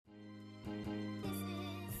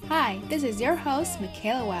Hi, this is your host,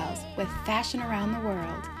 Michaela Wells, with Fashion Around the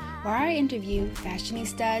World, where I interview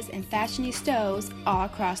fashionistas and fashionistas all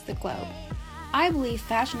across the globe. I believe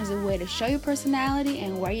fashion is a way to show your personality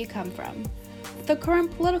and where you come from. With the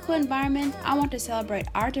current political environment, I want to celebrate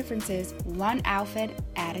our differences one outfit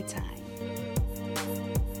at a time.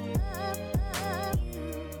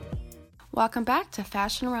 Welcome back to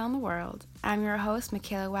Fashion Around the World. I'm your host,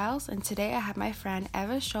 Michaela Wells, and today I have my friend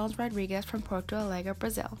Eva Schons Rodrigues from Porto Alegre,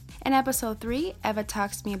 Brazil. In episode 3, Eva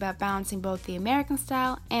talks to me about balancing both the American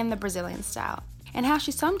style and the Brazilian style, and how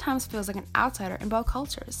she sometimes feels like an outsider in both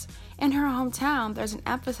cultures. In her hometown, there's an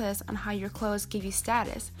emphasis on how your clothes give you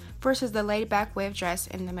status versus the laid-back way of dress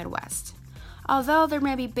in the Midwest. Although there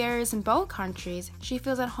may be barriers in both countries, she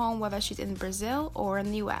feels at home whether she's in Brazil or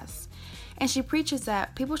in the US. And she preaches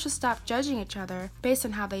that people should stop judging each other based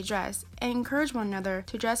on how they dress and encourage one another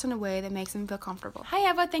to dress in a way that makes them feel comfortable. Hi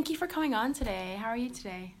Eva, thank you for coming on today. How are you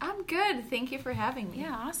today? I'm good. Thank you for having me.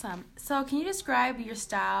 Yeah, awesome. So can you describe your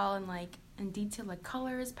style and in detail,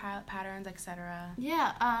 colors, patterns, etc.?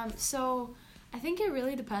 Yeah, so I think it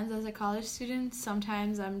really depends. As a college student,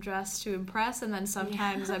 sometimes I'm dressed to impress, and then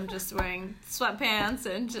sometimes I'm just wearing sweatpants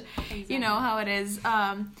and Exactly. You know how it is.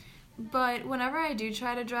 But whenever I do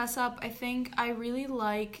try to dress up, I think I really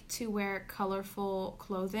like to wear colorful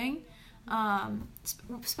clothing,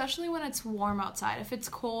 especially when it's warm outside. If it's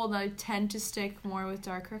cold, I tend to stick more with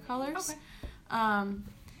darker colors. Okay.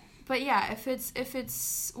 But yeah, if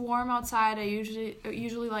it's warm outside, I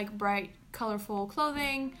usually like bright, colorful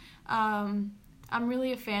clothing. I'm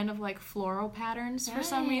really a fan of floral patterns for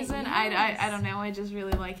some reason. Yes. I don't know. I just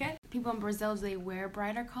really like it. People in Brazil, do they wear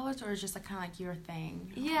brighter colors, or is it just kind of your thing?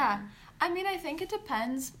 Yeah. I mean, I think it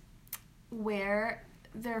depends where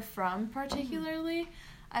they're from particularly.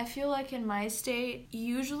 I feel like in my state,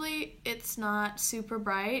 usually it's not super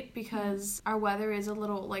bright because our weather is a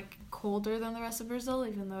little colder than the rest of Brazil,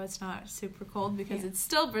 even though it's not super cold because it's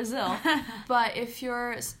still Brazil. But if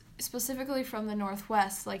you're specifically from the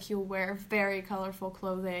Northwest, you'll wear very colorful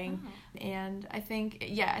clothing. And I think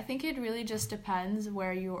it really just depends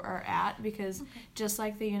where you are at, because just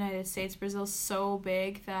like the United States, Brazil's so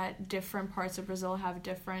big that different parts of Brazil have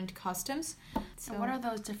different customs. So what are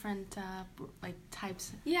those different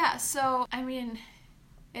types? Yeah, so I mean,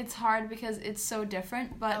 it's hard because it's so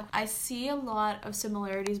different, but I see a lot of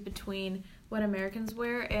similarities between what Americans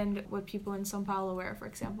wear and what people in São Paulo wear, for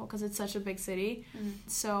example, because it's such a big city.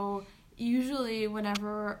 So usually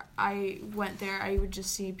whenever I went there, I would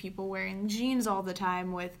just see people wearing jeans all the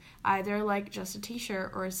time with either just a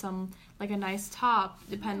t-shirt or some a nice top,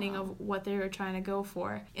 depending of what they were trying to go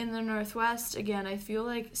for. In the Northwest, again, I feel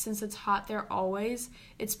like since it's hot there always,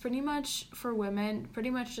 it's pretty much for women,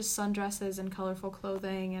 pretty much just sundresses and colorful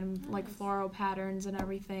clothing and floral patterns and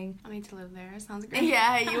everything. I need to live there. Sounds great.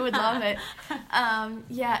 Yeah, you would love it.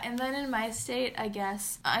 Yeah, and then in my state, I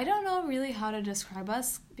guess, I don't know really how to describe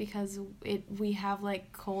us because we have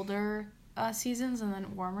colder seasons and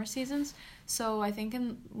then warmer seasons. So I think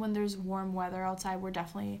when there's warm weather outside, we're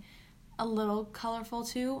definitely a little colorful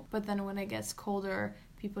too, but then when it gets colder,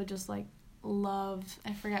 people just love,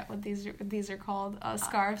 I forget what these are called,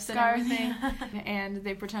 scarves and everything. And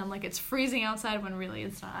they pretend it's freezing outside when really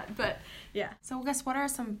it's not. But yeah. So I guess what are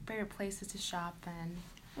some favorite places to shop then?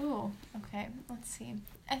 Oh, okay. Let's see.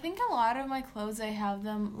 I think a lot of my clothes, I have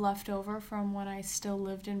them left over from when I still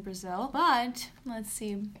lived in Brazil. But, let's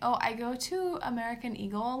see. Oh, I go to American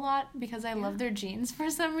Eagle a lot because I love their jeans for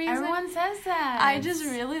some reason. Everyone says that. I just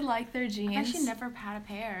really like their jeans. I've actually never had a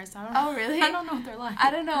pair, so I don't know. Oh, really? I don't know what they're like. I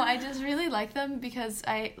don't know. I just really like them because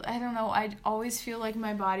I don't know. I always feel like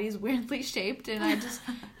my body's weirdly shaped and I just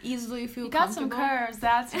easily feel comfortable. You got some curves,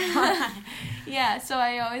 that's fine. Yeah, so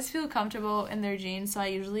I always feel comfortable in their jeans, so I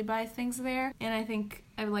usually buy things there. And I think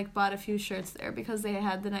I bought a few shirts there because they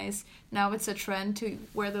had the nice, now it's a trend to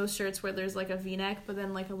wear those shirts where there's a v-neck but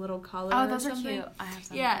then a little collar or those something. are cute. I have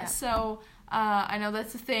some. Yeah, so I know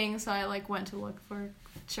that's a thing, so I went to look for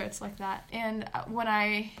shirts like that. And when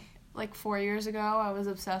I 4 years ago, I was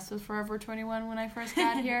obsessed with Forever 21 when I first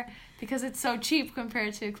got here because it's so cheap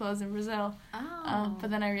compared to clothes in Brazil.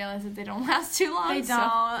 But then I realized that they don't last too long. They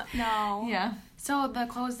don't. No. Yeah. So the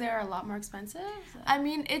clothes there are a lot more expensive? I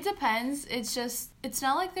mean, it depends. It's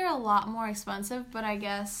not like they're a lot more expensive, but I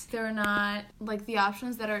guess they're not, the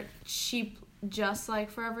options that are cheap just like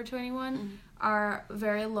Forever 21 are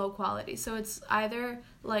very low quality. So it's either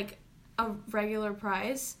a regular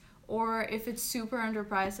price, or if it's super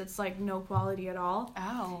underpriced, it's no quality at all.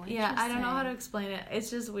 Oh, yeah, I don't know how to explain it. It's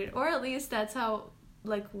just weird. Or at least that's how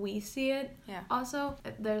like we see it. Yeah. Also,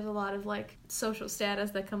 there's a lot of like social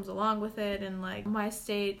status that comes along with it, and like my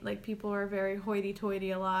state, like people are very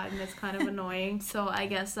hoity-toity a lot, and it's kind of annoying. So I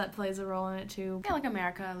guess that plays a role in it too. Yeah, like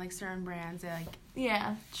America, like certain brands, they like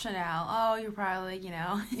Yeah. Chanel. Oh, you're probably,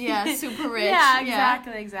 Yeah, super rich. Yeah,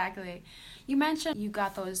 exactly. You mentioned you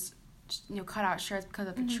got those, cut-out shirts because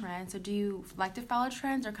of the trend. So do you like to follow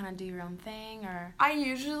trends or kind of do your own thing, or? I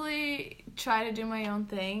usually try to do my own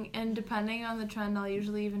thing, and depending on the trend, I'll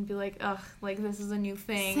usually even be like, ugh, like this is a new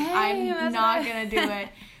thing. Same, I'm not gonna do it.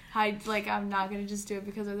 I'm not gonna just do it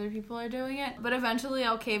because other people are doing it. But eventually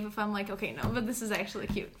I'll cave if I'm like, okay, no, but this is actually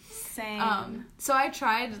cute. Same. So I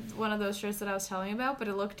tried one of those shirts that I was telling you about, but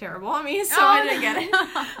it looked terrible on me, so I didn't get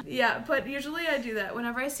it. Yeah, but usually I do that.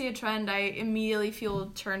 Whenever I see a trend, I immediately feel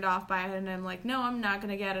turned off by it, and I'm like, no, I'm not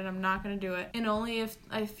gonna get it, I'm not gonna do it. And only if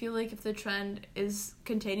I feel like if the trend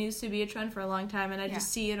continues to be a trend for a long time, and I just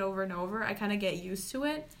see it over and over, I kind of get used to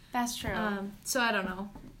it. That's true. So I don't know.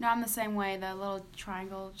 No, I'm the same way. The little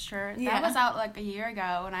triangle shirt. Yeah. That was out like a year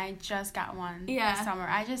ago, and I just got one this summer.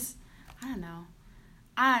 I don't know.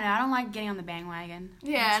 I don't like getting on the bandwagon.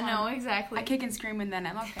 Yeah, no, exactly. I kick and scream, and then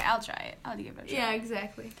I'm okay, I'll try it. I'll give it a try. Yeah,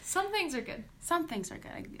 exactly. Some things are good. Some things are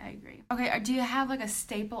good. I agree. Okay, do you have like a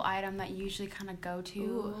staple item that you usually kind of go to?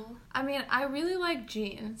 Ooh. I mean, I really like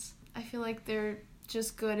jeans. I feel like they're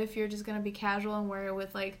just good if you're just going to be casual and wear it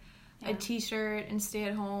with like a t-shirt and stay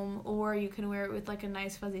at home, or you can wear it with like a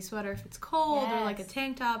nice fuzzy sweater if it's cold, or like a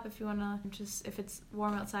tank top if you want to, if it's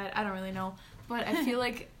warm outside. I don't really know, but I feel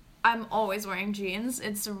like I'm always wearing jeans.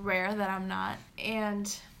 It's rare that I'm not,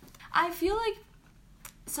 and I feel like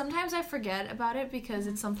sometimes I forget about it because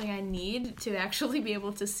it's something I need to actually be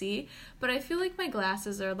able to see, but I feel like my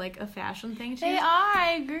glasses are like a fashion thing too. They are,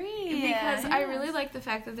 I agree. Because I really like the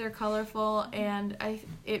fact that they're colorful, and I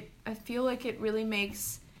feel like it really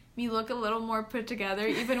makes me look a little more put together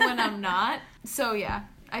even when I'm not. So yeah,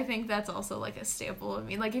 I think that's also like a staple of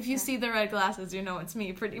me. Like if you see the red glasses, you know it's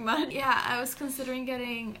me pretty much. Yeah, I was considering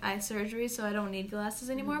getting eye surgery so I don't need glasses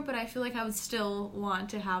anymore, but I feel like I would still want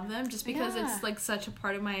to have them just because it's like such a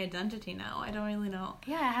part of my identity now. I don't really know.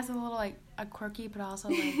 Yeah, it has a little like a quirky but also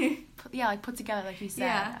like put together like you said.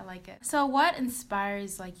 Yeah. I like it. So what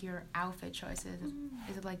inspires like your outfit choices?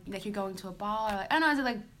 Is it like you're going to a ball, or like, I don't know, is it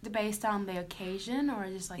like based on the occasion, or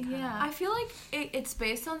just like I feel like it's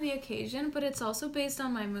based on the occasion, but it's also based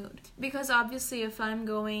on my mood, because obviously if I'm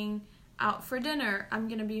going out for dinner, I'm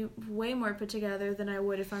gonna be way more put together than I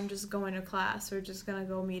would if I'm just going to class or just gonna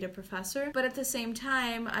go meet a professor. But at the same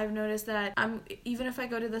time, I've noticed that even if I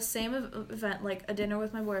go to the same event, like a dinner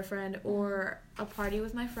with my boyfriend or a party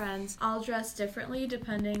with my friends, I'll dress differently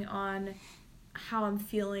depending on how I'm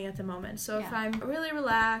feeling at the moment. So if I'm really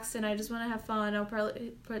relaxed and I just want to have fun, I'll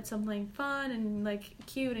probably put something fun and like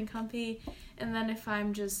cute and comfy. And then if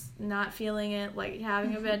I'm just not feeling it, like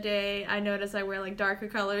having a bad day, I notice I wear like darker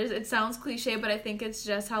colors. It sounds cliche, but I think it's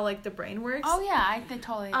just how like the brain works. Oh yeah, I think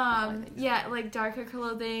totally. Yeah, like darker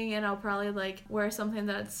clothing, and I'll probably like wear something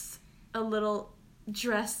that's a little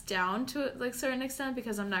dressed down to like certain extent,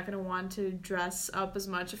 because I'm not going to want to dress up as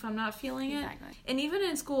much if I'm not feeling it. And even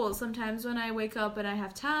in school, sometimes when I wake up and I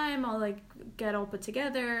have time, I'll like get all put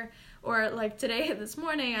together. Or like this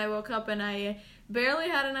morning I woke up and I barely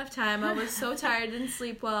had enough time. I was so tired, didn't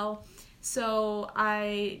sleep well. So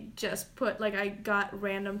I just I got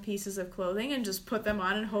random pieces of clothing and just put them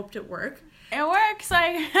on and hoped it worked. It works,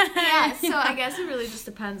 like yeah, so I guess it really just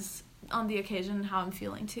depends on the occasion and how I'm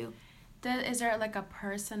feeling too. Is there like a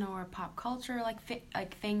person or a pop culture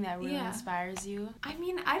thing that really inspires you? I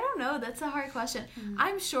mean, I don't know. That's a hard question.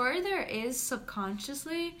 I'm sure there is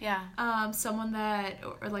subconsciously someone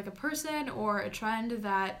or like a person or a trend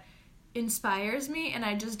that inspires me, and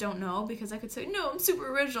I just don't know, because I could say, no, I'm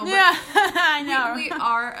super original. But I know. We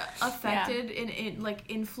are affected and like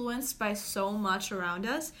influenced by so much around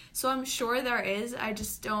us. So I'm sure there is. I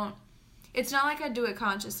just don't. It's not like I do it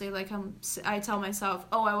consciously, like I tell myself,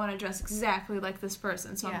 oh, I want to dress exactly like this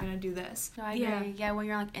person, so I'm going to do this. No, I agree. Yeah, when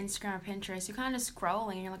you're on like Instagram or Pinterest, you're kind of just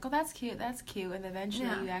scrolling, and you're like, oh, that's cute, and eventually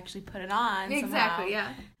you actually put it on Exactly,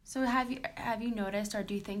 somehow. So have you noticed, or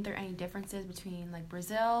do you think there are any differences between like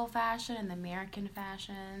Brazil fashion and the American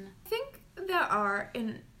fashion? I think there are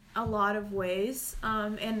in a lot of ways,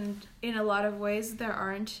 and in a lot of ways there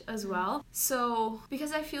aren't as well. So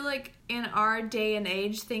because I feel like in our day and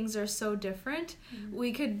age things are so different,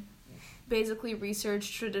 we could basically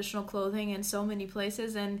research traditional clothing in so many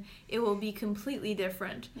places and it will be completely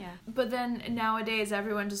different. But then nowadays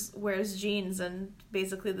everyone just wears jeans and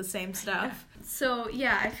basically the same stuff. So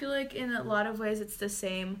I feel like in a lot of ways it's the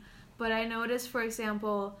same. But I noticed, for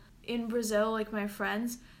example, in Brazil, like my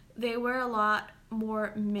friends, they wear a lot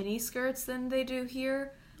more mini skirts than they do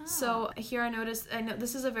here. Oh. So here I know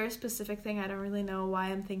this is a very specific thing. I don't really know why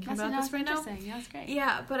I'm thinking about this right now. Yeah, that's great.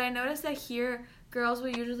 Yeah, but I noticed that here girls will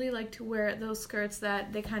usually like to wear those skirts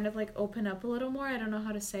that they kind of like open up a little more. I don't know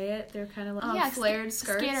how to say it. They're kind of like flared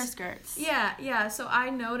skirts. Skater skirts. Yeah. So I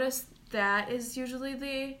noticed that is usually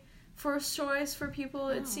the first choice for people,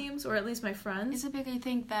 it seems, or at least my friends. Is it because you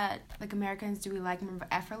think that, like, Americans, do we like more of an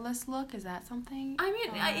effortless look? Is that something? I mean,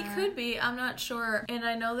 it could be. I'm not sure. And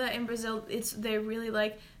I know that in Brazil, they really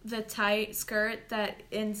like the tight skirt that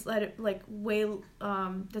ends like way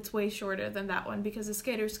that's way shorter than that one, because the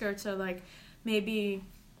skater skirts are like maybe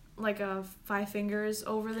like 5 fingers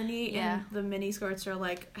over the knee, and the mini skirts are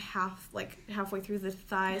like halfway through the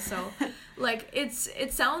thigh. So like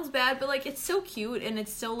it sounds bad, but like it's so cute and it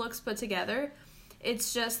still looks put together.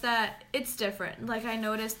 It's just that it's different. Like I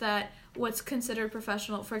noticed that what's considered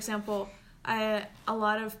professional, for example, a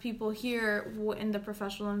lot of people here in the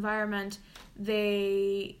professional environment,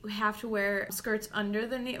 they have to wear skirts under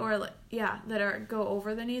the knee, or that go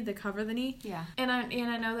over the knee, that cover the knee. Yeah. And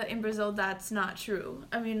I know that in Brazil that's not true.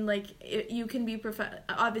 I mean, like you can be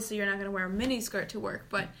obviously you're not going to wear a mini skirt to work,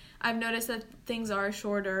 but I've noticed that things are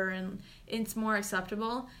shorter and it's more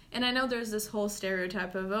acceptable. And I know there's this whole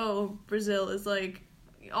stereotype of Brazil is like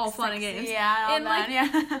all fun and games. Yeah, and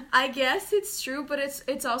I guess it's true, but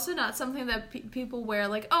it's also not something that people wear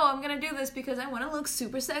like, I'm gonna do this because I want to look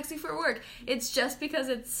super sexy for work. It's just because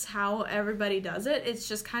it's how everybody does it. It's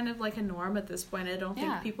just kind of like a norm at this point. I don't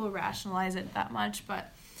think people rationalize it that much,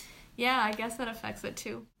 but I guess that affects it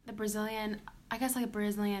too. The Brazilian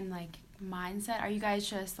like mindset. Are you guys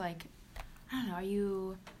just like, I don't know, are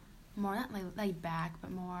you more not like laid back,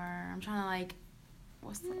 but more, I'm trying to like,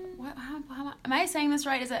 how am I saying this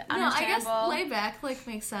right? Is it understandable? No, I guess laid back like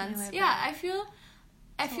makes sense. Yeah, I feel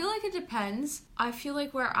like it depends. I feel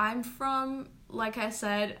like where I'm from, like I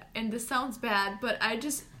said, and this sounds bad, but I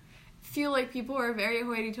just feel like people are very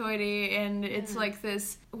hoity-toity, and it's like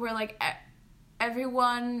this where like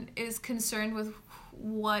everyone is concerned with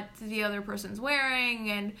what the other person's wearing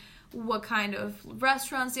and what kind of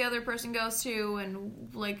restaurants the other person goes to, and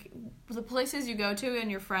like the places you go to and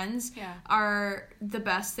your friends are the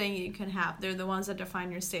best thing you can have. They're the ones that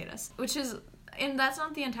define your status, and that's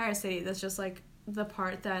not the entire city. That's just like the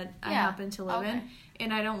part that I happen to live in,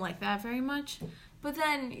 and I don't like that very much. But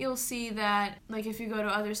then you'll see that, like, if you go to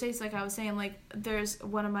other states, like I was saying, like, there's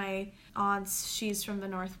one of my aunts, she's from the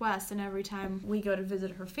Northwest, and every time we go to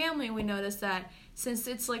visit her family, we notice that since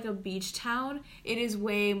it's, like, a beach town, it is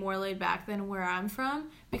way more laid back than where I'm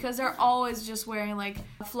from, because they're always just wearing, like,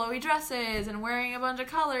 flowy dresses and wearing a bunch of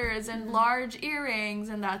colors and large earrings,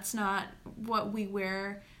 and that's not what we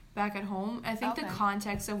wear back at home. I think the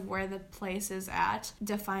context of where the place is at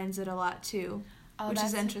defines it a lot, too, which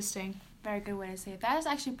is interesting. Very good way to say it. That is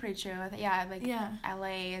actually pretty true.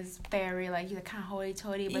 LA is very like kind of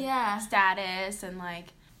hoity-toity with status and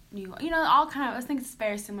like all kind of. I think it's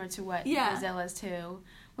very similar to what Brazil is too.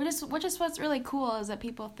 Which is what's really cool is that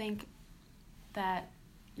people think that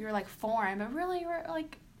you're like foreign, but really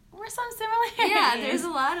we're some similarities. Yeah, there's a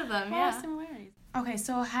lot of them. Similarities. Okay,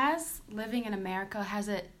 so has living in America, has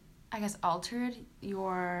it, I guess, altered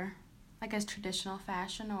your, I guess, traditional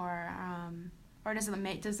fashion, or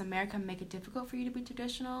does America make it difficult for you to be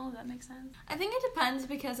traditional? Does that make sense? I think it depends,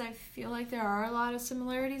 because I feel like there are a lot of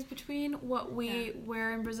similarities between what we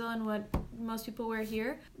wear in Brazil and what most people wear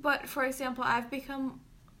here. But, for example, I've become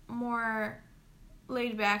more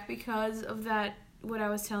laid back because of that, what I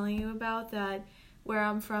was telling you about, that where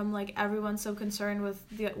I'm from, like, everyone's so concerned with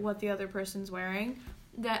what the other person's wearing,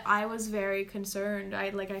 that I was very concerned. I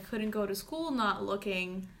couldn't go to school not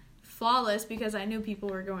looking flawless because I knew people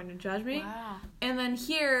were going to judge me. Wow. And then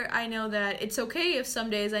here I know that it's okay if some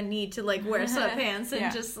days I need to like wear sweatpants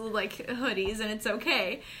and just like hoodies, and it's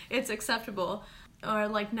okay. It's acceptable. Or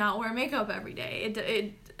like not wear makeup every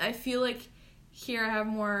day. I feel like here I have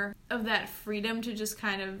more of that freedom to just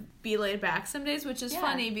kind of be laid back some days, which is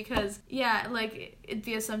funny because,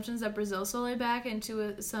 the assumptions that Brazil's so laid back, and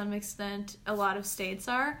to some extent a lot of states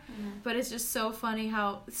are, but it's just so funny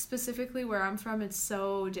how specifically where I'm from it's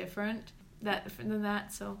so different than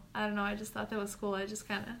that, so I don't know, I just thought that was cool. I just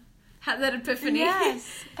kind of had that epiphany.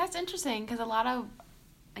 Yes, that's interesting, because a lot of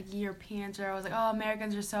like Europeans are always like,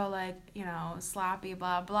 Americans are so like, sloppy,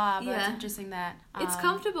 blah blah. But it's interesting that it's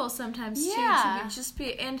comfortable sometimes too to just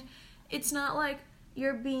be, and it's not like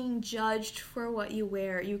you're being judged for what you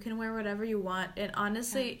wear. You can wear whatever you want, and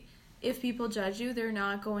honestly, if people judge you, they're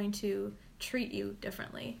not going to treat you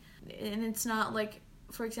differently. And it's not like,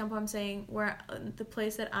 for example, I'm saying where the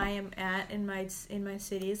place that I am at in my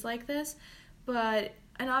city is like this. But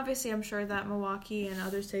and obviously I'm sure that Milwaukee and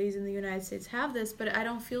other cities in the United States have this, but I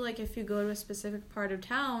don't feel like if you go to a specific part of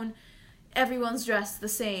town, everyone's dressed the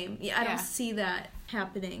same. I don't see that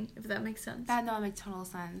happening, if that makes sense. That makes total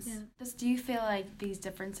sense. Yeah. Do you feel like these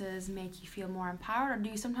differences make you feel more empowered, or do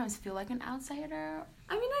you sometimes feel like an outsider?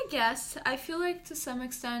 I mean, I guess. I feel like to some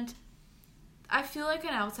extent, I feel like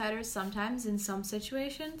an outsider sometimes in some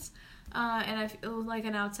situations. And I feel like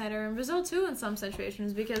an outsider in Brazil, too, in some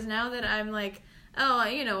situations. Because now that I'm like, oh,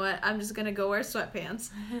 you know what, I'm just going to go wear sweatpants.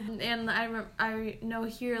 And I know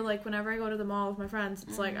here, like, whenever I go to the mall with my friends,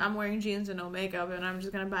 it's like I'm wearing jeans and no makeup, and I'm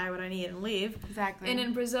just going to buy what I need and leave. Exactly. And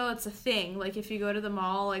in Brazil, it's a thing. Like, if you go to the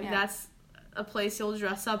mall, like, that's a place you'll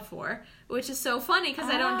dress up for, which is so funny because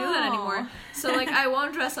I don't do that anymore. So, like, I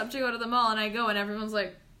won't dress up to go to the mall, and I go, and everyone's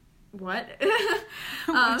like, what?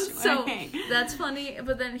 So that's funny.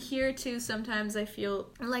 But then here, too, sometimes I feel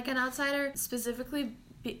like an outsider, specifically,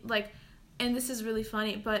 and this is really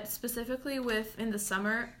funny, but specifically in the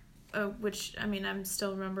summer, which, I mean, I'm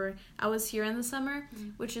still remembering, I was here in the summer,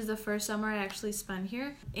 which is the first summer I actually spent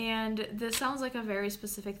here, and this sounds like a very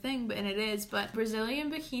specific thing, and it is, but Brazilian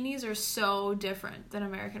bikinis are so different than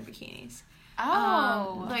American bikinis.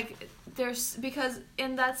 Oh.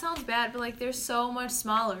 And that sounds bad, but, like, they're so much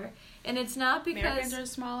smaller, and it's not because... Americans are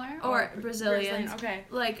smaller? Or Brazilians. Okay.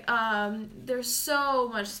 Like, they're so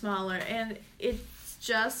much smaller, and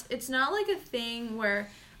it's not like a thing where,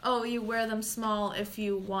 oh, you wear them small if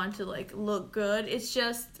you want to, like, look good. It's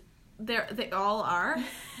just they all are.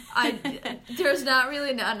 There's not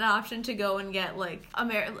really an option to go and get, like,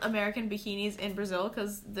 American bikinis in Brazil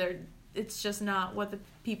because it's just not what the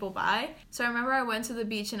people buy. So I remember I went to the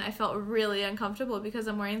beach and I felt really uncomfortable because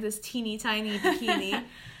I'm wearing this teeny tiny bikini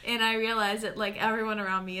and I realized that, like, everyone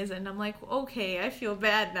around me isn't, and I'm like, okay, I feel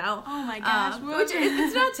bad now. Oh my gosh. Which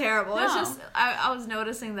it's not terrible. No. It's just I was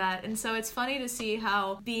noticing that, and so it's funny to see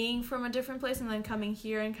how being from a different place and then coming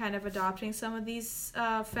here and kind of adopting some of these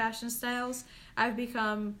fashion styles, I've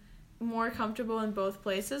become more comfortable in both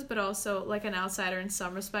places, but also like an outsider in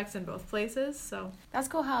some respects in both places. So that's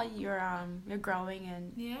cool how you're growing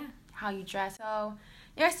and how you dress. So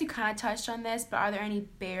I guess you kind of touched on this, but are there any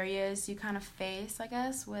barriers you kind of face, I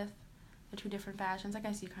guess, with the two different fashions? I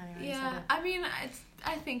guess you kind of already said it. I mean,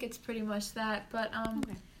 I think it's pretty much that, but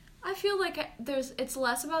I feel like it's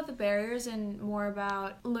less about the barriers and more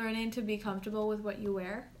about learning to be comfortable with what you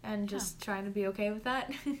wear and just trying to be okay with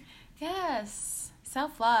that. Yes.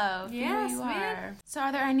 Self-love. Yes, who you are. So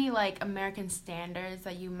are there any, like, American standards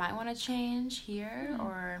that you might want to change here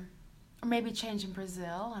or maybe change in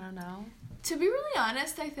Brazil? I don't know. To be really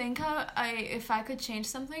honest, I think if I could change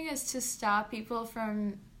something is to stop people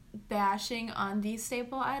from bashing on these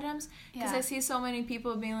staple items, because I see so many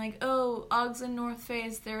people being like, oh, Uggs and North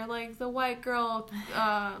Face, they're like the white girl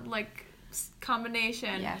like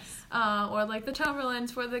combination, or like the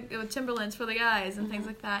Timberlands for the guys and things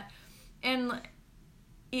like that. And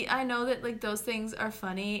I know that, like, those things are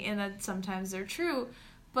funny and that sometimes they're true,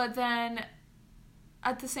 but then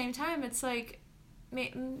at the same time it's like,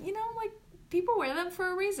 you know, like, people wear them for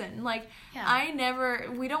a reason. Like,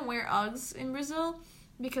 we don't wear Uggs in Brazil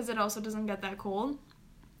because it also doesn't get that cold.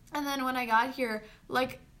 And then when I got here,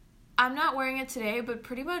 like, I'm not wearing it today, but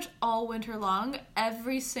pretty much all winter long,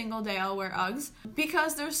 every single day I'll wear Uggs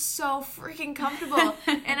because they're so freaking comfortable.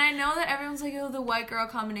 And I know that everyone's like, oh, the white girl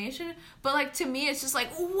combination, but, like, to me it's just like,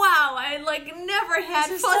 wow, I, like, never had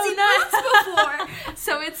fuzzy boots before.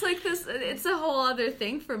 So it's like this, it's a whole other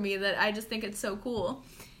thing for me that I just think it's so cool.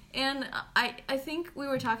 And I think we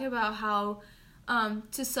were talking about how,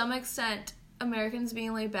 to some extent, Americans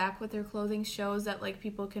being laid back with their clothing shows that, like,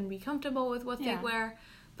 people can be comfortable with what they wear.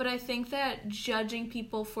 But I think that judging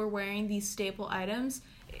people for wearing these staple items,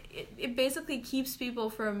 it basically keeps people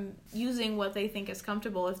from using what they think is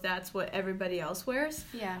comfortable if that's what everybody else wears.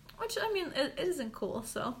 Yeah. Which, I mean, it isn't cool,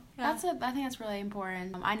 so. Yeah. I think that's really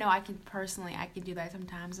important. I know I can do that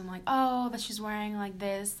sometimes. I'm like, oh, that she's wearing like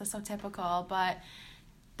this. That's so typical. But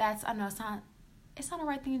I know it's not the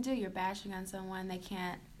right thing to do. You're bashing on someone. They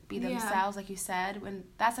can't be themselves, like you said. When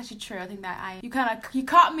that's actually true. I think that you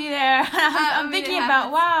caught me there. I'm thinking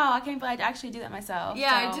about, wow, I can't believe I actually do that myself.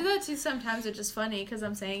 Yeah, I do that too sometimes. It's just funny because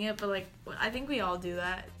I'm saying it, but, like, I think we all do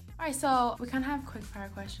that. All right, so we kind of have quick fire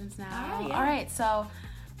questions now. All right, so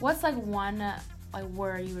what's, like, one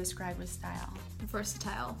word you would describe with style?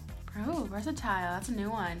 Versatile. Oh, versatile. That's a new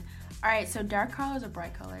one. All right, so dark colors or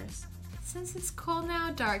bright colors? Since it's cold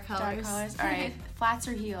now, dark colors. Dark colors. All right, flats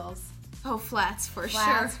or heels? Oh, flats for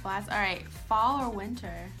sure. Flats. All right. Fall or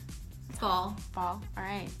winter? Fall. All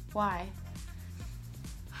right. Why?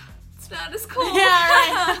 It's not as cool.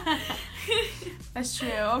 Yeah, right. That's true.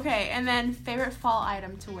 Okay, and then favorite fall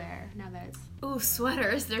item to wear now that it's... Ooh,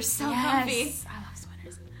 sweaters. They're so comfy. Yes, I love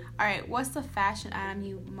sweaters. All right, what's the fashion item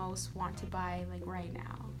you most want to buy, like, right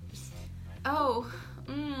now?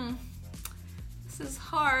 This is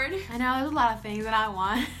hard. I know, there's a lot of things that I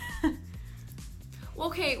want.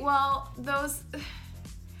 Okay, well, those...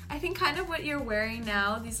 I think kind of what you're wearing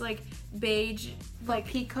now, these, like, beige... Like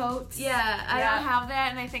pea coats? Yeah, I don't have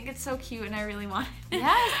that, and I think it's so cute, and I really want it.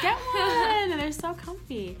 Yes, get one! They're so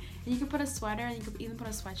comfy. And you can put a sweater, and you can even put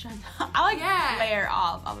a sweatshirt on top. I layer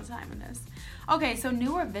all the time in this. Okay, so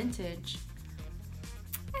new or vintage?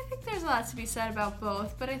 I think there's a lot to be said about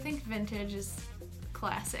both, but I think vintage is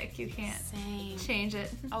classic. You can't change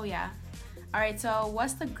it. Oh, yeah. All right, so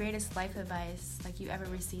what's the greatest life advice like you ever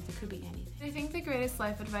received? It could be anything. I think the greatest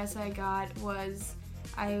life advice I got was...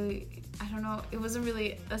 I don't know, it wasn't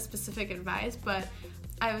really a specific advice, but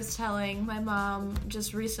I was telling my mom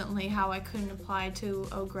just recently how I couldn't apply to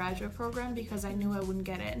a graduate program because I knew I wouldn't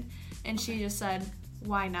get in. And she just said,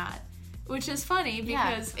 why not? Which is funny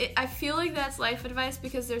because I feel like that's life advice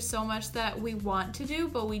because there's so much that we want to do,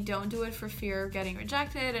 but we don't do it for fear of getting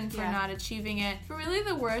rejected and for not achieving it. But really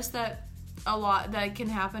the worst that can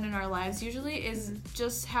happen in our lives usually is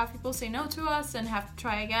just have people say no to us and have to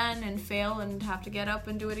try again and fail and have to get up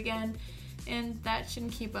and do it again, and that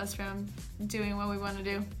shouldn't keep us from doing what we want to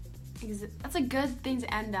do. That's a good thing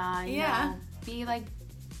to end on. You know? Be like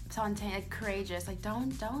spontaneous, like courageous. Like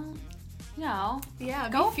don't you know? Yeah,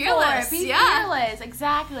 go be fearless. For it. Be fearless.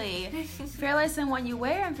 Exactly. Fearless in what you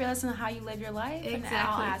wear and fearless in how you live your life. In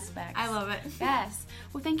all aspects. I love it. Yes.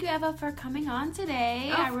 Well, thank you, Eva, for coming on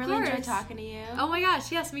today. I really enjoyed talking to you. Oh my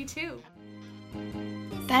gosh, yes, me too.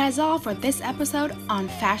 That is all for this episode on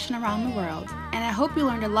Fashion Around the World, and I hope you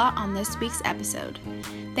learned a lot on this week's episode.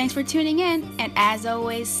 Thanks for tuning in, and as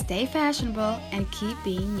always, stay fashionable and keep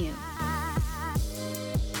being you.